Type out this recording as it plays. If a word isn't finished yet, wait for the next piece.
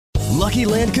Lucky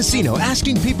Land Casino,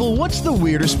 asking people, what's the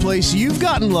weirdest place you've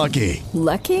gotten lucky?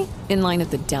 Lucky? In line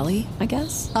at the deli, I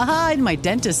guess? Aha, in my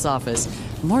dentist's office.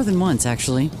 More than once,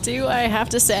 actually. Do I have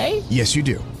to say? Yes, you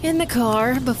do. In the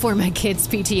car before my kids'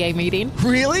 PTA meeting.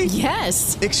 Really?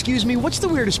 Yes. Excuse me, what's the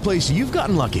weirdest place you've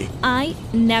gotten lucky? I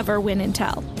never win and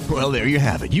tell. Well, there you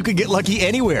have it. You can get lucky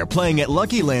anywhere, playing at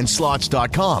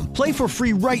LuckyLandSlots.com. Play for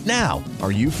free right now.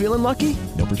 Are you feeling lucky?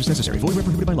 No purchase necessary. Void where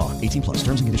prohibited by law. 18 plus.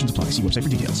 Terms and conditions apply. See website for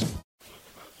details.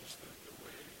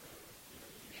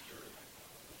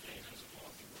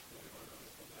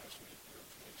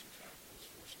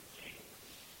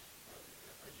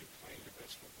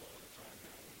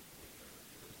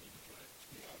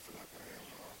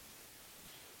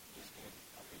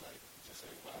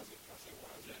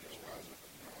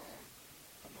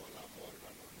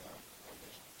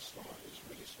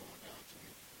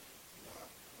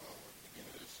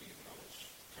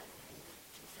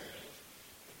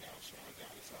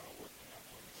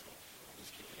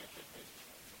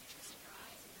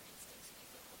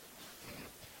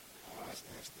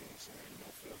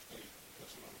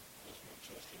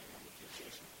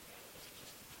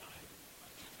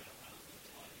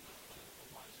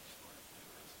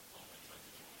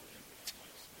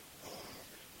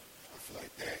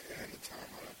 Like that, and the time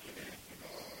I put in,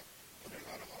 put in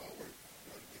a lot of hard work,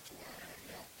 to get to where I am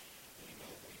now. And,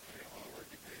 when you put in hard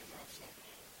work, it pays off. So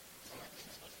I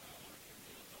can say,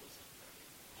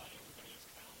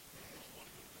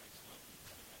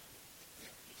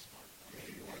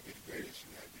 you want to be the greatest,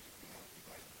 you got to be,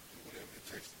 like, do whatever it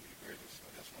takes to be the greatest. So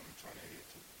that's what I'm trying to head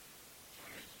to.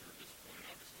 You're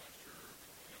disappointed, obviously, last year,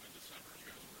 in December,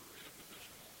 you guys were in a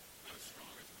position not as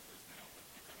strong as it is now, but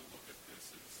you kind of look at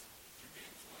this as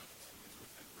games left is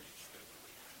within reach that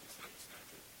it's not to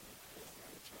snatch it. I'm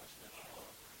going to try to snatch it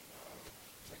off.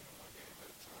 Taking my game at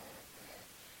a time.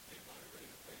 Anybody ready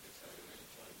to play this Saturday and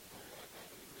try to go like that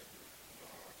with the victory?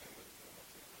 I can't let it go my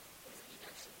team. You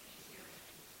guys should be here and,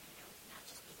 not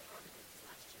just be the argument this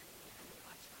last year, but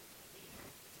watch out for the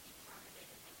to be part of it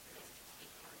and be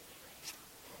part of it right now.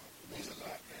 It means a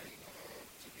lot, man,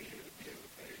 to be here, to be able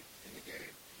to play in the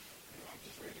game. I'm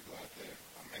just ready to go out there.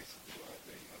 I'm anxious to go out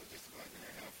there, just to go out there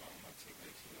and have fun with my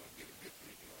teammates, get a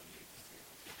victory, need to see.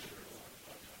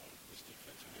 This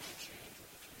defense has changed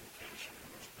with the communication,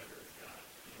 much better.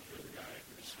 You're the guy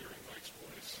who's hearing Mike's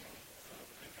voice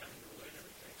and having to relate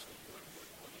everything. So you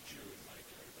what did you and Mike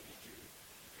and everybody do to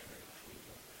kind of improve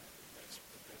on that? That's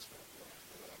the best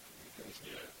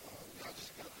communication. We all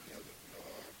just got together.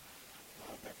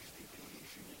 Linebackers,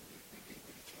 DBs, we deep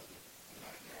with each other. A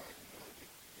lot now,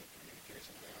 get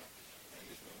communication down. And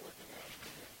it's been working out.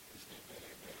 It's getting better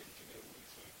and better each and every week.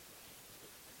 So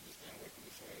just can't wait for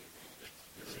this Saturday, man.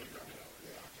 You're ready to go.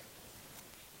 Yeah, I can.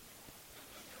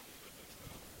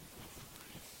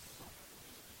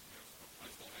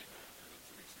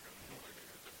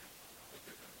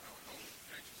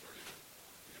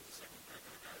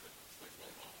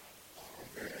 I'm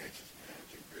very anxious, man.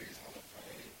 Drew Brees, Hall of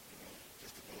Fame.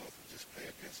 Just to go up and just play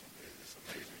against him, it's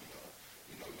amazing.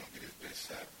 We don't get his best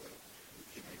shot, but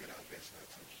we can get our best shot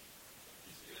too.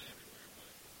 He's good everywhere, but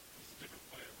he's a different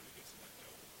player when he gets let go.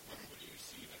 What do you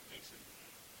see that makes him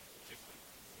different?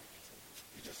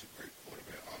 He's just a great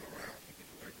quarterback all around. He can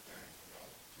do everything.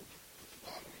 Put the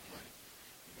ball on the money.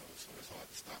 So it's hard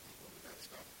to stop him, but we got to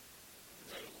stop him. You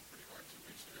tried to look pretty hard 2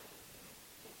 weeks ago.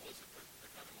 What was it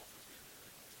that got him off his game?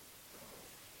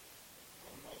 I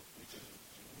don't know. We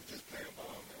just playing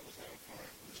ball, man. We was having fun.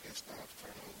 We was getting stops,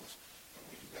 turnovers. And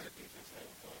when you got a defense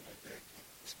having fun like that,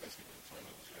 especially with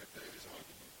turnovers like that, it's hard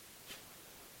to do.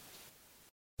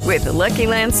 With the Lucky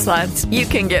Land Slots, you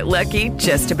can get lucky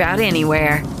just about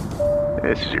anywhere.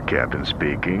 This is your captain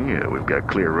speaking. We've got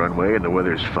clear runway and the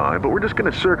weather's fine, but we're just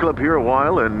going to circle up here a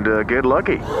while and get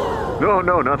lucky.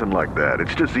 No, nothing like that.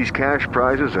 It's just these cash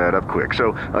prizes add up quick.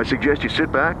 So I suggest you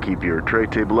sit back, keep your tray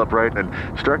table upright, and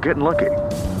start getting lucky.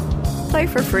 Play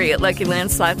for free at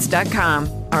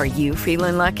LuckyLandSlots.com. Are you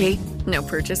feeling lucky? No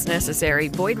purchase necessary.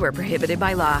 Void where prohibited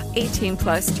by law. 18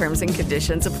 plus terms and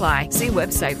conditions apply. See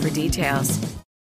website for details.